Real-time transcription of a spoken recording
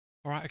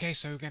Alright, okay,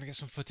 so we're going to get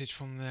some footage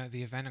from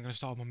the event. I'm going to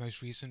start with my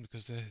most recent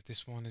because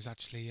this one is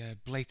actually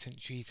blatant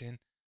cheating.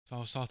 So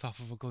I'll start off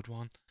with a good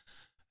one.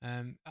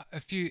 A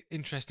few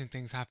interesting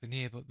things happen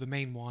here, but the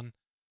main one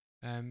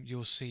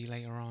you'll see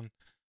later on.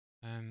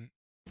 Um,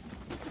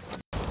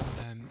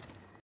 um,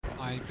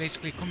 I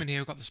basically come in here,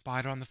 we've got the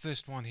spider. I'm the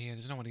first one here,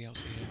 there's nobody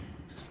else here.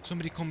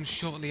 Somebody comes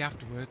shortly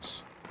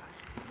afterwards,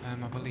 I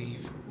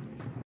believe.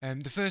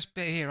 The first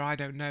bit here, I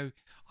don't know.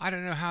 I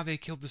don't know how they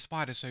killed the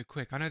spider so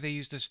quick. I know they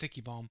used a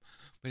sticky bomb,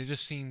 but it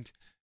just seemed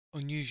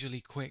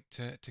unusually quick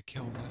to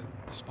kill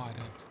the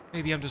spider.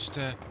 Maybe I'm just...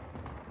 it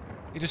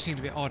just seemed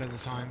a bit odd at the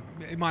time.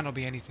 It might not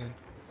be anything.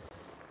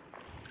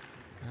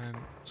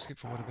 Skip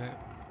forward a bit.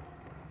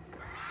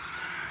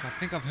 So I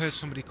think I've heard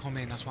somebody come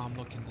in, that's why I'm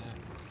looking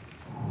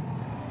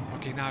there.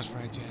 Okay, now it's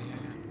red, yeah.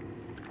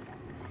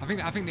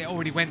 I think they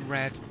already went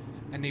red,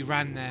 and they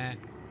ran there,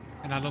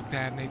 and I looked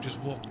there, and they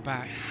just walked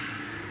back.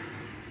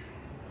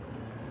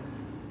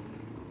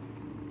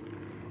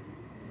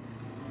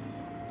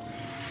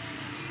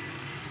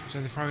 So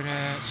they're throwing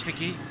a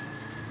sticky.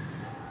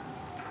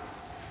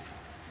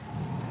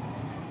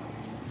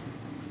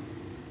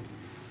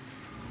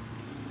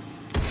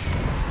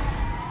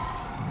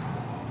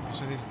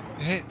 So they've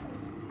hit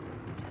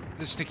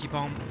the sticky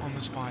bomb on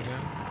the spider.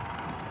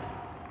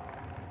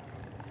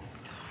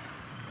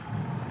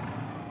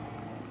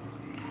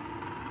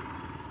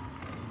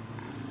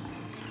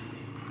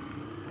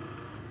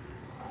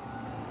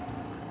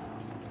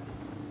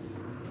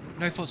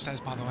 No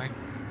footsteps, by the way.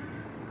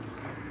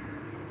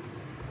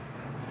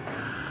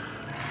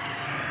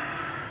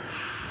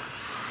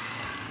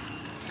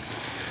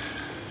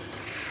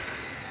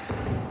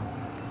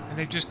 And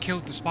they've just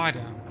killed the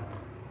spider.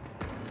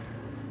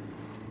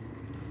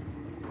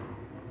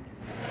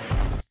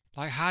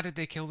 Like, how did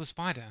they kill the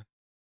spider?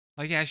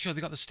 Like, yeah, sure,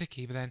 they got the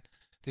sticky, but then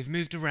they've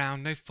moved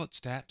around, no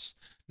footsteps,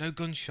 no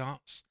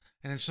gunshots,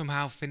 and then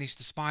somehow finished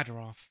the spider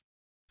off.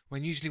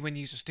 When usually when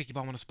you use a sticky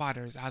bomb on a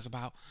spider, it has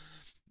about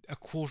a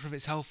quarter of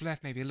its health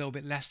left, maybe a little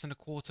bit less than a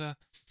quarter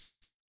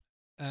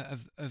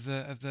of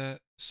the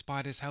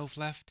spider's health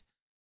left,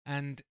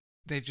 and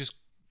they've just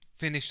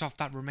finished off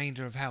that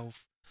remainder of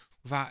health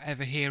without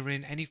ever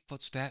hearing any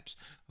footsteps,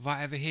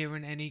 without ever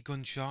hearing any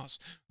gunshots,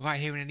 without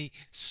hearing any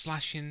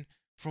slashing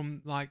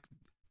from like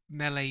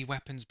melee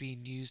weapons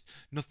being used.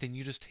 Nothing.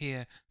 You just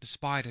hear the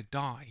spider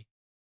die.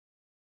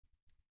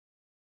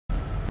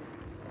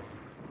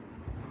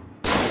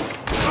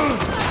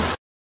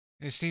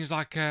 It seems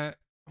like oh,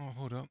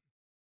 hold up.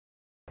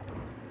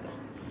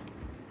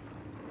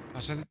 Oh,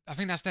 so I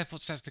think that's their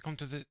footsteps to come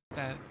to there's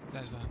that.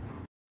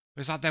 But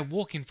it's like their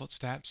walking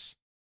footsteps,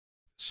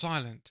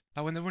 silent.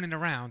 Like when they're running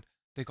around,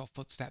 they've got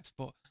footsteps,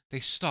 but they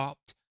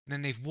stopped and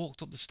then they've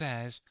walked up the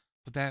stairs,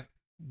 but their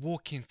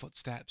walking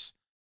footsteps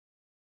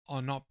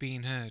are not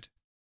being heard.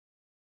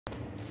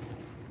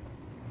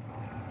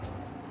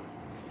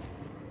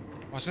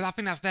 Right, so I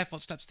think that's their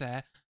footsteps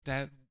there.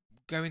 They're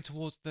going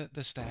towards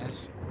the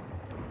stairs.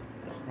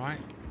 Right?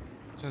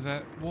 So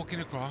they're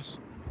walking across.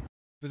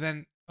 But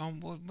then,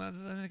 well,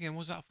 then again,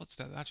 was that a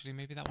footstep? Actually,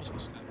 maybe that was a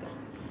footstep.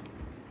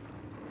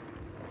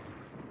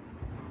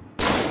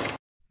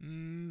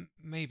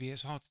 Maybe,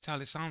 it's hard to tell.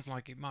 It sounds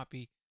like it might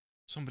be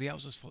somebody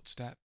else's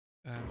footstep.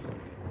 Because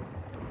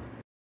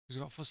we've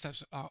got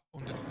footsteps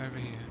under over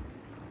here.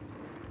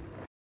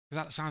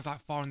 Because that sounds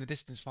like far in the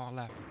distance, far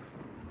left.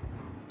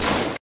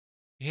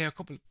 You hear a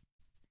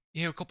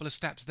couple of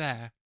steps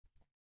there.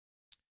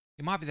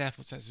 It might be their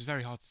footsteps, it's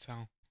very hard to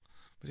tell.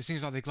 But it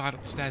seems like they glide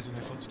up the stairs in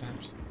their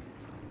footsteps.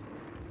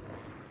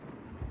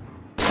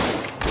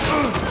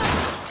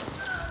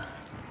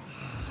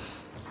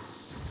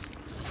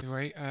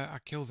 Anyway, I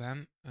kill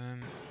them.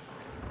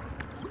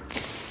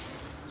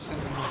 Set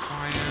them on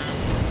fire.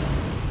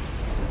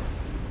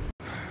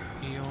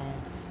 Heal.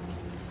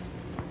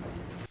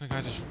 I think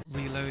I just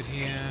reload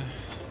here.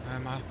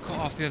 I cut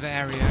off the other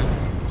area,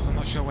 so I'm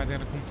not sure where they're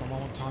going to come from. I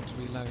want time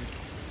to reload.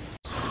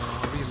 So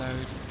I'll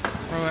reload.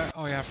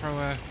 Throw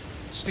a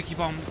sticky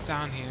bomb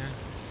down here.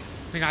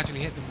 I think I actually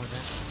hit them with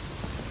it.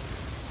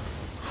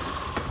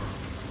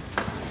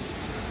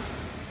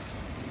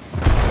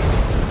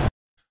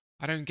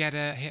 I don't get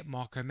a hit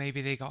marker.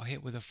 Maybe they got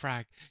hit with a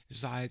frag.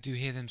 As I do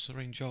hear them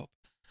syringe up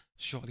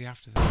shortly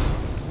after this.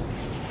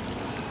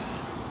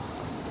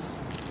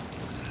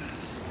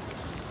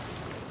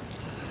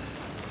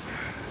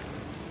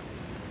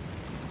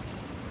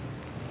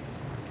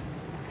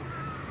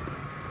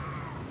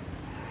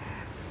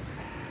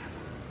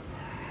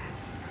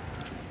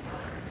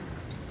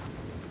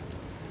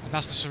 And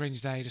that's the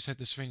syringe there. You just heard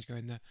the syringe go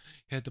in there.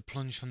 You heard the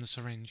plunge from the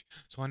syringe.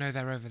 So I know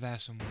they're over there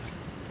somewhere.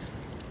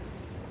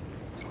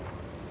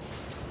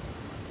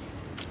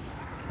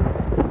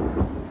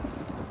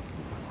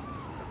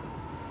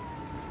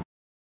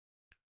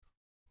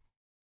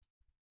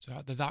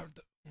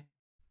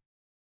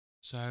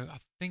 So I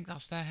think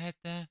that's their head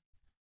there,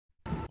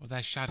 or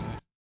their shadow,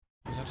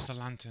 or is that just a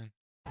lantern?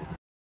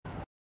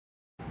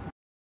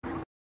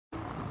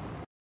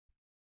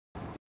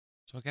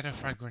 So I get a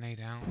frag grenade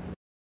out,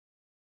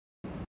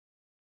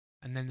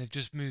 and then they've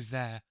just moved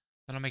there.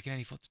 They're not making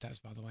any footsteps,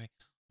 by the way.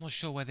 I'm not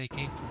sure where they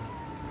came from.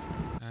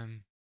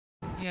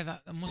 Yeah,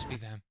 that must be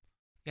them.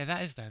 Yeah,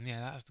 that is them. Yeah,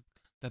 that's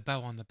the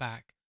bow on the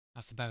back.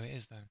 That's the bow. It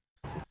is them.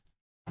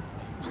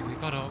 So they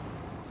got up,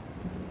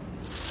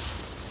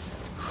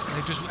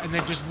 and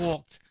they've just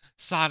walked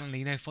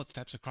silently, no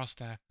footsteps across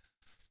there.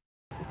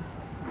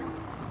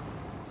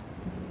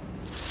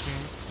 See,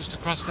 just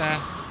across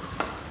there,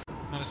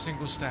 not a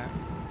single step.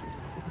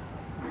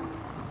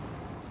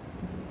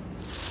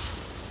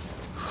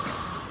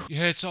 You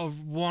heard sort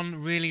of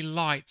one really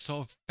light,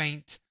 sort of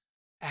faint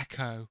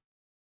echo.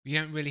 You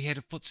don't really hear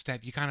the footstep.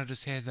 You kind of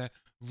just hear the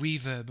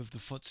reverb of the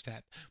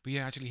footstep, but you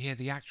don't actually hear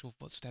the actual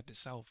footstep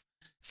itself.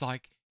 It's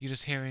like you're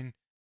just hearing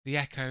the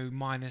echo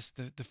minus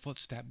the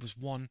footstep was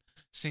one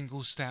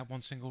single step, one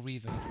single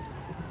reverb.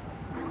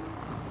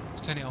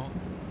 Let's turn it up.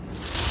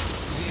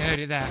 You heard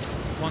it there.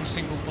 One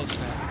single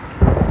footstep.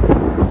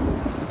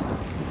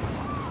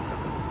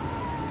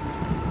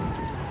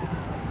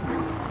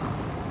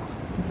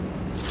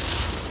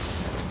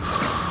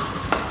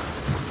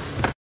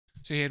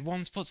 So you had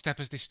one footstep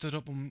as they stood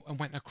up and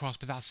went across,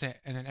 but that's it.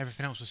 And then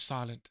everything else was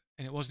silent.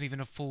 And it wasn't even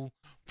a full,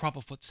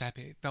 proper footstep.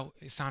 It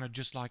sounded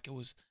just like it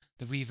was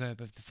the reverb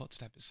of the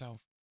footstep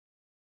itself.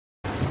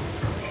 I'll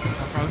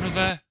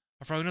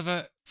throw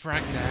another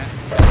frag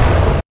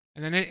there.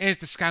 And then here's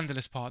the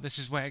scandalous part. This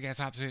is where it gets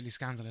absolutely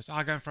scandalous.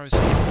 I go and throw a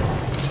stick.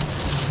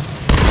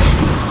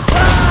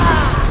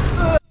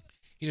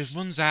 He just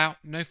runs out,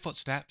 no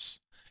footsteps.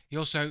 He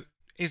also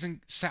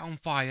isn't set on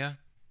fire.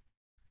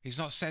 He's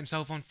not set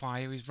himself on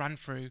fire. He's ran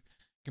through,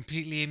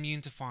 completely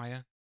immune to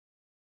fire.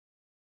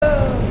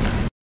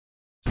 So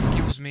it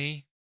kills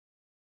me.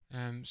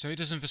 So it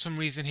doesn't, for some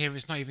reason here,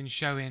 it's not even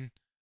showing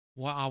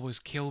what I was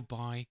killed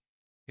by.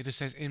 It just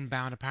says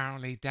inbound,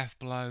 apparently, death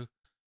blow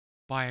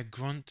by a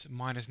grunt,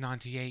 minus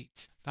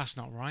 98. That's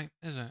not right,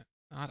 is it?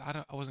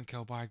 I wasn't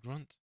killed by a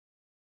grunt.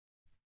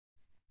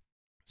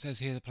 It says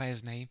here the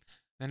player's name.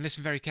 Then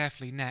listen very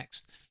carefully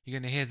next. You're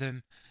going to hear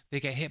them. They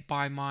get hit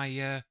by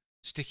my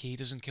sticky,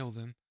 doesn't kill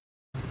them.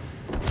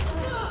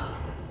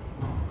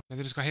 They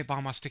just got hit by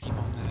my sticky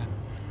bomb there.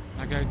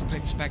 And I go to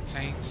click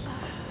spectate.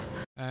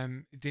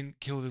 It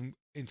didn't kill them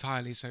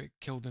entirely, so it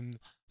killed them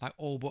like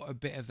all but a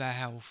bit of their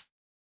health,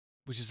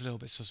 which is a little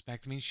bit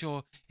suspect. I mean,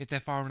 sure, if they're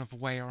far enough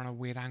away or on a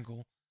weird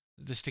angle,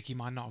 the sticky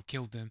might not have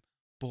killed them,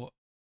 but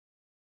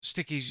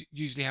stickies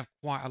usually have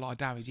quite a lot of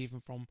damage, even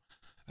from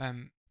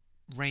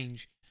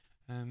range.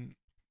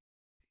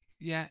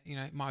 Yeah, you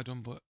know, it might have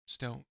done, but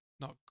still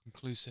not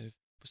conclusive.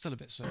 But still a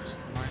bit sus,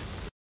 right?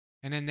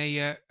 And then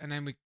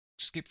then we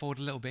skip forward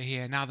a little bit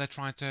here. Now they're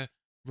trying to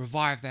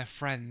revive their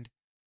friend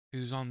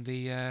who's on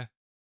the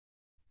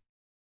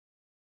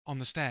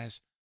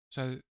stairs.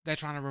 So they're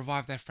trying to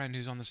revive their friend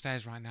who's on the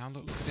stairs right now.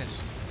 Look at this.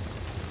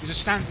 He's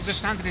just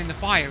standing in the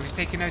fire. He's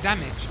taking no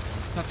damage.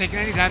 Not taking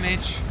any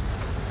damage.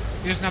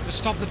 He doesn't have to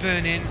stop the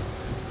burning.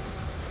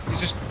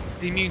 He's just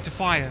immune to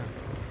fire.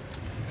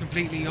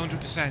 Completely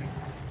 100%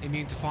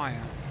 immune to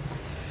fire.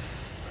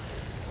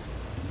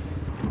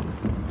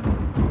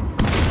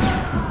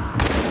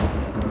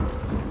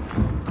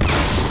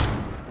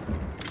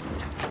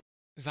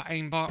 Is that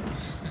aimbot?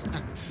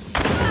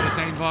 This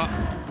aimbot.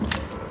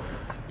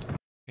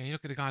 Yeah, you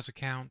look at the guy's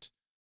account,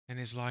 and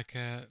it's like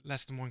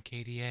less than 1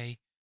 KDA,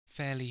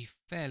 fairly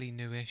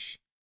newish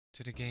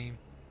to the game.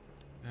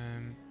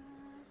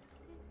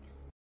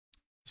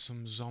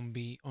 Some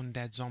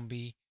undead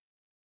zombie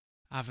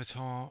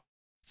avatar,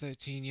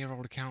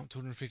 13-year-old account,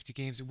 250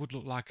 games. It would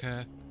look like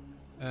a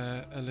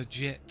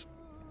legit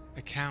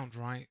account,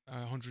 right?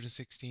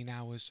 116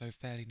 hours, so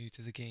fairly new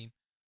to the game.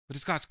 But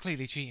this guy's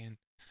clearly cheating.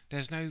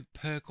 There's no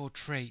perk or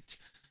trait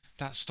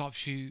that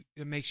stops you,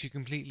 that makes you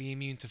completely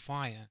immune to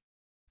fire.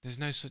 There's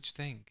no such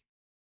thing.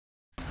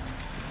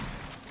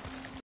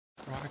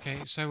 Right,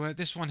 okay, so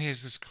this one here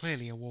is just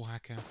clearly a wall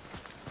hacker.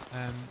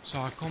 So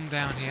I come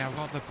down here, I've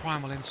got the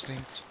Primal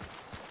Instinct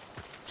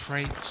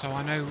trait, so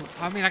I know,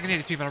 I mean I can hear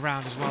these people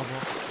around as well,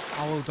 but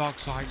I will dark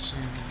sight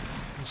soon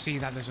and see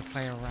that there's a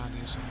player around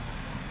here somewhere.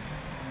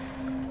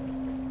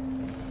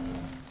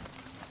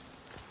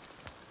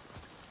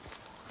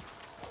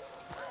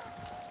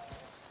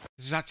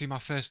 This is actually my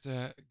first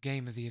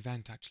game of the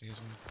event, actually, as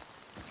well.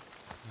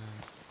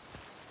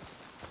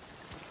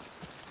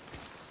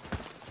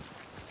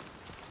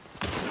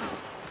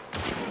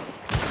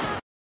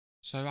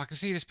 So I can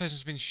see this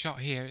person's been shot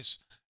here. It's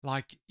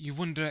like, you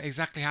wonder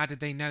exactly how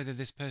did they know that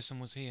this person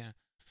was here.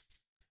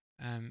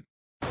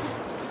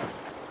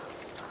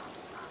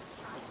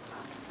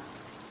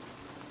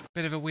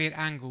 Bit of a weird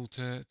angle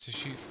to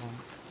shoot from.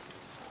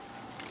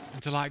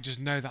 And to like just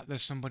know that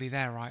there's somebody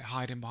there, right,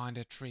 hiding behind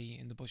a tree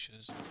in the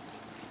bushes.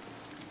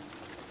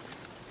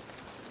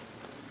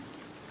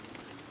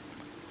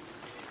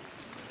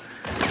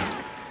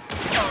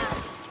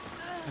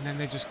 And then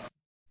they just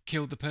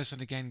killed the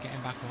person again, getting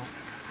back up.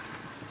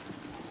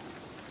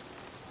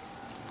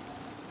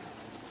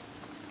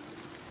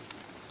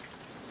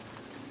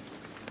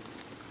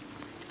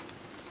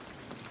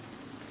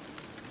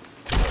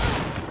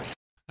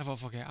 I thought,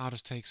 fuck it, I'll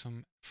just take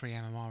some free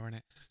MMR in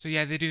it. So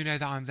yeah, they do know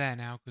that I'm there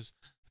now because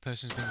the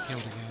person's been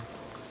killed again.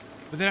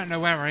 But they don't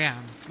know where I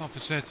am, not for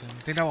certain.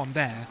 They know I'm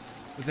there,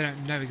 but they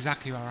don't know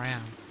exactly where I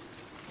am.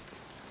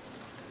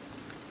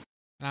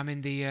 And I'm in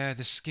the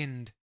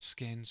skinned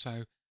skin,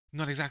 so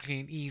not exactly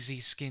an easy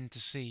skin to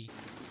see.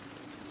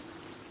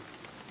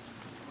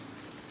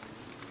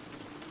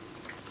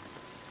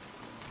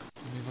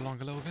 Move along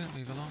a little bit,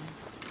 move along.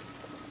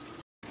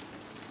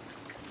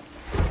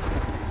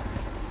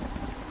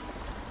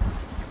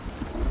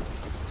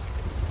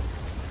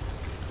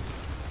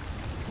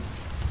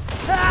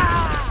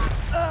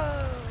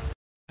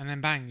 And then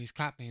bang, he's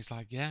clapped me. He's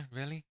like, yeah,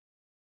 really?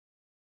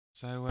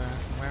 So,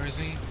 where is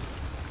he?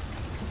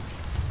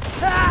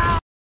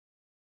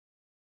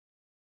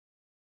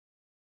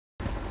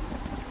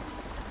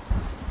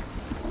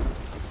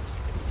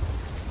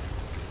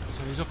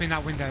 So he's up in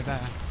that window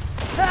there.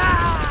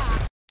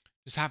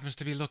 Just happens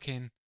to be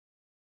looking.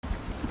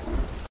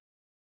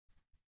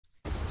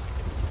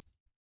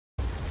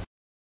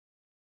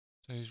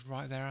 So he's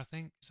right there, I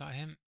think. Is that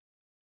him?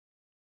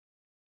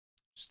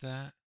 Just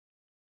there.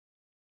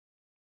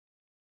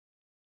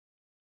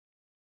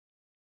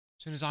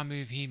 As soon as I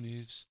move, he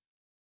moves.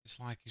 It's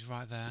like he's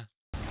right there.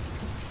 And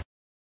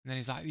then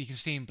he's like, you can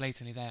see him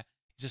blatantly there.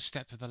 He's just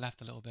stepped to the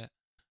left a little bit.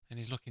 And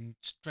he's looking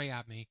straight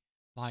at me.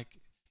 Like,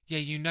 yeah,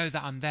 you know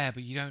that I'm there,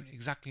 but you don't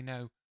exactly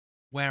know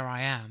where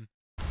I am.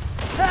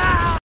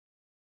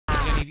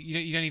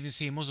 You don't even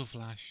see a muzzle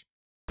flash.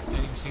 You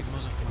don't even see the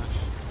muzzle flash.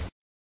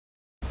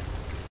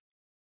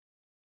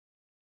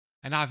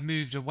 And I've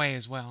moved away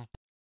as well.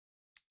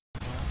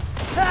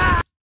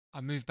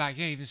 I moved back.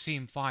 You don't even see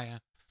him fire.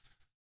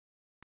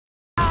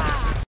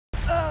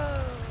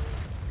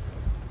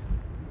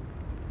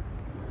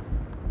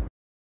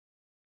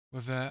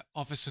 With a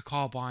officer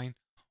carbine,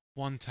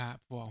 one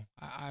tap. Well,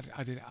 I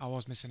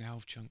was missing a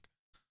health chunk.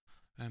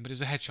 But it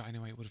was a headshot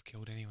anyway, it would have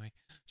killed anyway.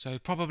 So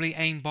probably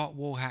aimbot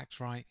wall hacks,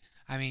 right?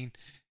 I mean,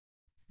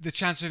 the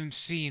chance of him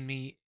seeing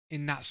me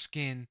in that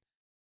skin,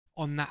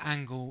 on that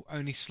angle,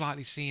 only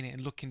slightly seeing it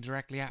and looking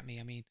directly at me,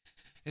 I mean,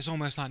 it's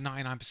almost like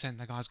 99%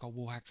 the guy's got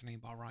wall hacks and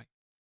aimbot right.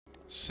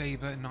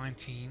 Saber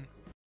 19.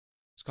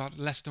 It's got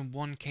less than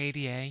 1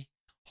 KDA.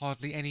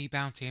 Hardly any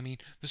bounty. I mean,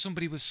 for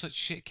somebody with such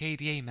shit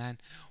KDA, man,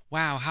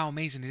 wow, how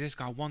amazing is this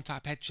guy?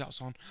 One-tap headshots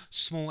on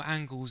small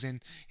angles in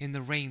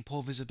the rain,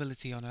 poor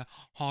visibility on a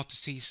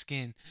hard-to-see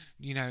skin.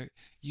 You know,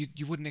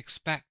 you wouldn't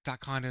expect that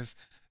kind of,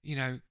 you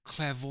know,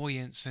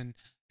 clairvoyance and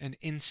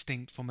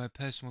instinct from a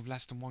person with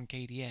less than 1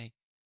 KDA.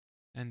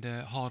 And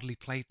hardly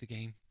played the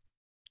game.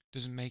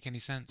 Doesn't make any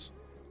sense.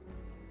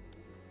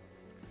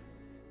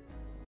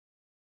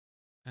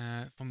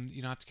 From the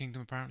United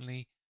Kingdom,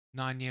 apparently.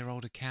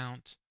 9-year-old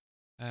account.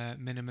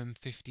 Minimum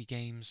 50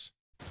 games.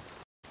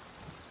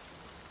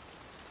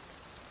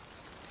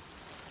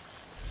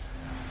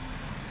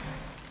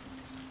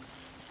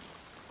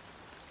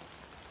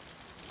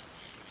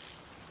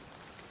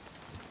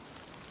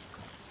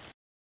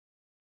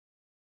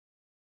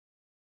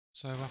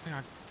 So I think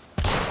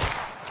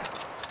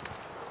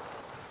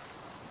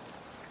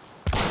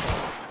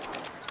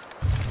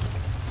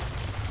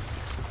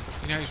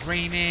you know, it's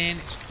raining,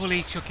 it's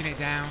fully chucking it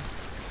down.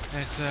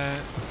 It's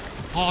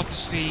hard to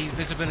see,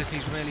 visibility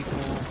is really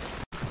poor.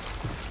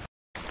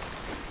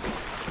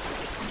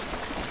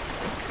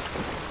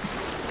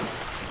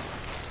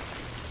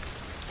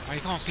 Oh,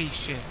 you can't see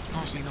shit, you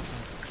can't see nothing.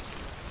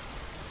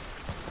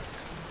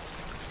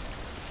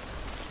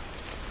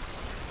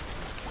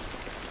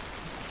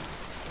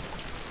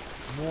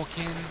 I'm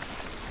walking.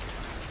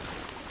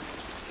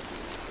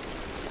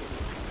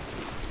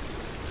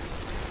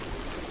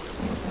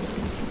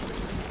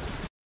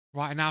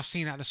 Right, and now I've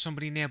seen that there's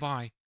somebody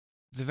nearby.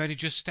 They've only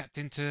just stepped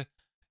into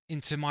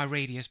my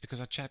radius because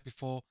I checked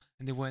before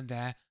and they weren't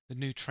there. The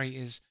new trait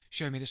is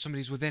showing me that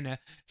somebody's within a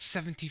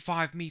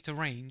 75-meter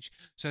range,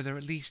 so they're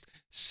at least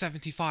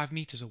 75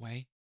 meters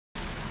away.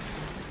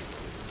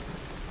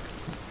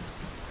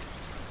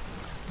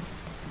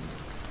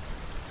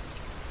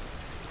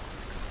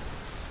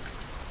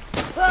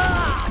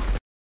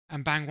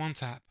 And bang, one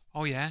tap.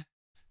 Oh yeah.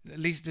 At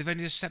least they've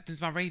only just stepped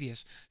into my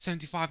radius,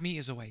 75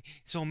 meters away.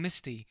 It's all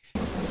misty.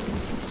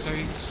 So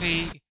you can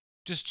see,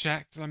 just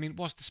checked. I mean,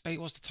 what's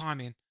the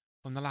timing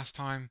from the last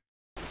time?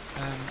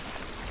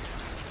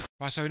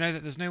 Right, so we know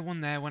that there's no one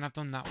there when I've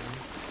done that one.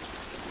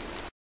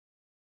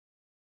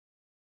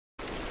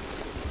 2,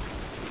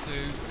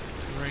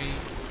 3,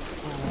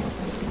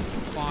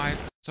 4,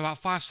 5. So about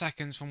 5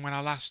 seconds from when I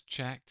last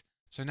checked.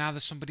 So now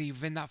there's somebody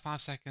within that 5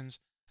 seconds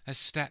has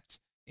stepped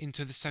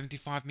into the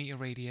 75-meter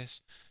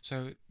radius.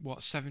 So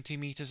what, 70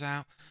 meters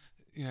out?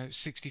 You know,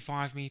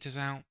 65 meters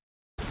out.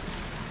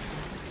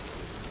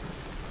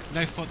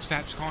 No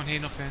footsteps, can't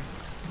hear nothing.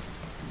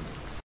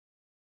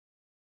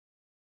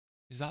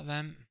 Is that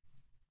them?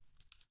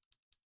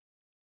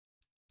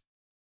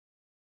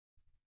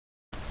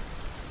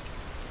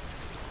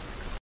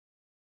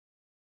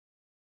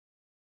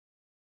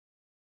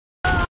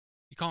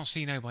 You can't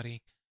see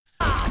nobody.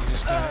 He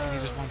just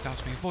one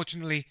taps me.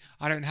 Unfortunately,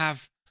 I don't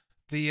have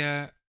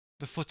the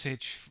the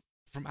footage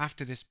from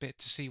after this bit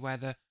to see where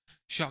the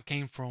shot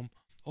came from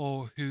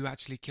or who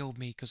actually killed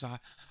me, because I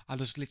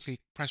just literally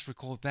pressed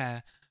record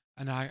there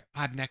and I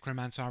had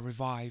Necromancer, I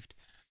revived,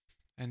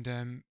 and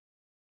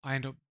I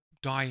end up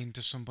dying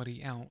to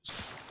somebody else.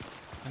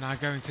 And I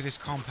go into this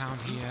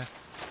compound here.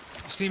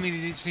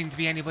 Seemingly didn't seem to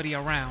be anybody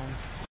around.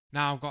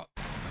 Now I've got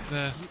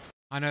the...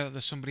 I know that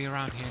there's somebody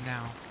around here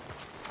now.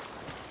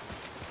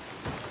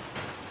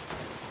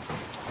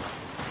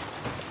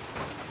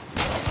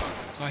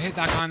 So I hit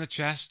that guy in the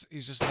chest.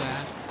 He's just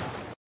there.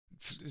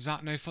 Is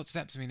that no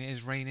footsteps? I mean, it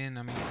is raining.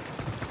 I mean,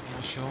 I'm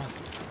not sure.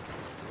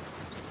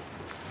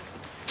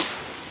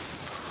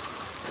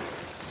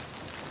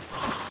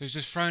 He's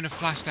just throwing a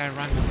flash there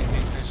randomly. It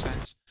makes no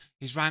sense.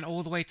 He's ran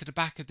all the way to the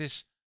back of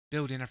this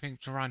building, I think,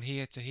 to around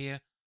here to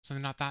here.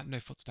 Something like that. No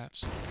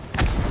footsteps.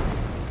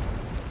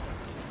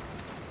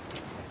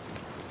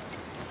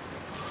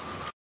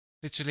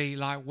 Literally,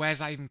 like, where's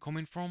that even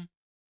coming from?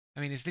 I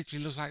mean, it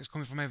literally looks like it's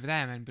coming from over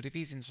there, man. But if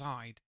he's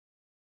inside,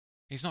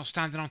 he's not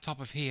standing on top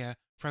of here,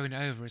 throwing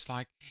it over. It's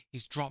like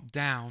he's dropped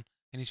down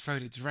and he's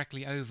thrown it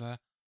directly over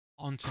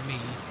onto me.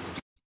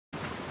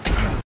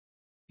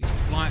 He's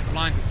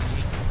blinded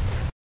me.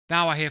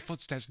 Now I hear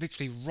footsteps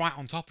literally right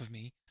on top of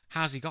me.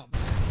 How's he got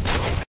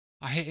there?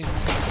 I hit him.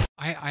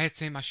 I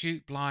hit him. I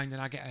shoot blind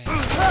and I get a hit.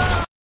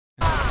 And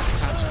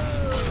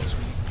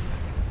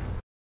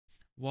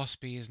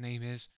Waspy, his name is.